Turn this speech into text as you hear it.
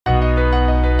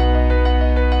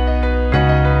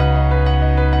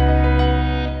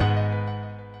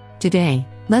Today,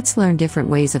 let's learn different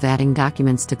ways of adding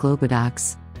documents to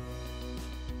GLOBODOX.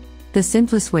 The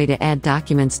simplest way to add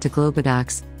documents to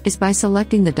GLOBODOX is by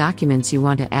selecting the documents you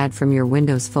want to add from your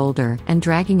Windows folder and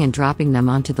dragging and dropping them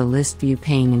onto the List View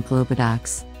pane in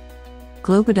GLOBODOX.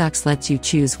 GLOBODOX lets you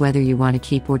choose whether you want to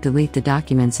keep or delete the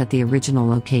documents at the original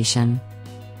location.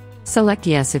 Select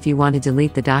Yes if you want to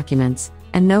delete the documents,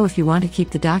 and No if you want to keep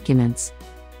the documents.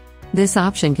 This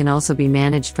option can also be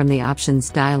managed from the Options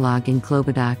dialog in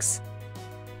GLOBODOX.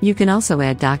 You can also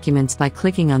add documents by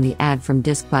clicking on the Add from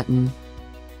Disk button.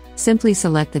 Simply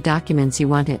select the documents you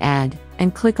want to add,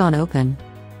 and click on Open.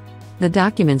 The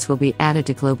documents will be added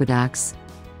to GLOBODOX.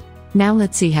 Now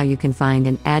let's see how you can find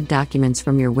and add documents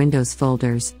from your Windows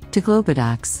folders to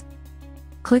GLOBODOX.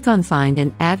 Click on Find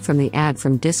and Add from the Add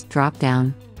from Disk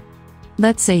drop-down.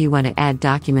 Let's say you want to add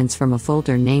documents from a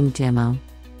folder named Demo.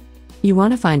 You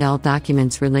want to find all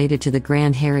documents related to the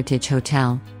Grand Heritage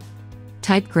Hotel.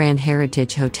 Type Grand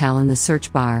Heritage Hotel in the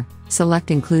search bar, select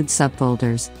Include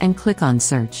Subfolders, and click on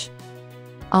Search.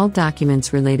 All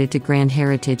documents related to Grand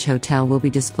Heritage Hotel will be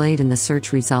displayed in the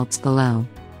search results below.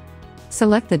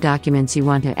 Select the documents you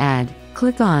want to add,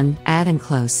 click on Add and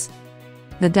close.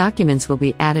 The documents will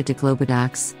be added to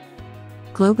GLOBODOX.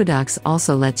 GLOBODOX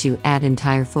also lets you add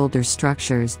entire folder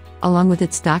structures, along with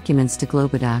its documents to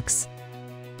GLOBODOX.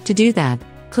 To do that,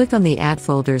 click on the Add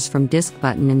Folders from Disk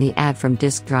button in the Add from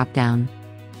Disk drop-down.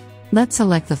 Let's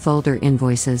select the folder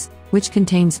Invoices, which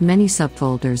contains many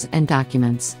subfolders and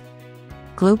documents.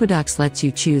 GLOBODOX lets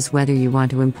you choose whether you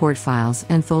want to import files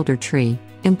and folder tree,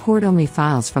 import only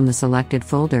files from the selected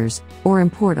folders, or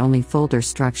import only folder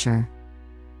structure.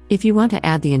 If you want to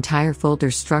add the entire folder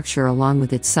structure along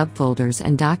with its subfolders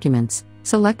and documents,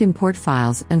 select Import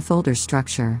Files and Folder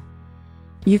Structure.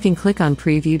 You can click on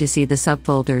Preview to see the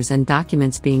subfolders and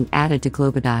documents being added to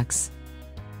GLOBODOX.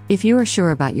 If you are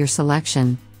sure about your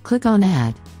selection, click on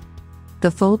Add. The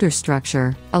folder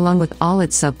structure, along with all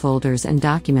its subfolders and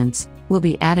documents, will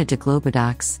be added to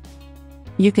GLOBODOX.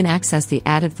 You can access the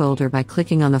added folder by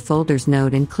clicking on the Folders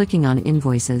node and clicking on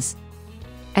Invoices.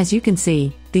 As you can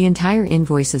see, the entire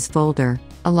Invoices folder,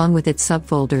 along with its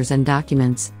subfolders and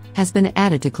documents, has been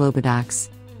added to GLOBODOX.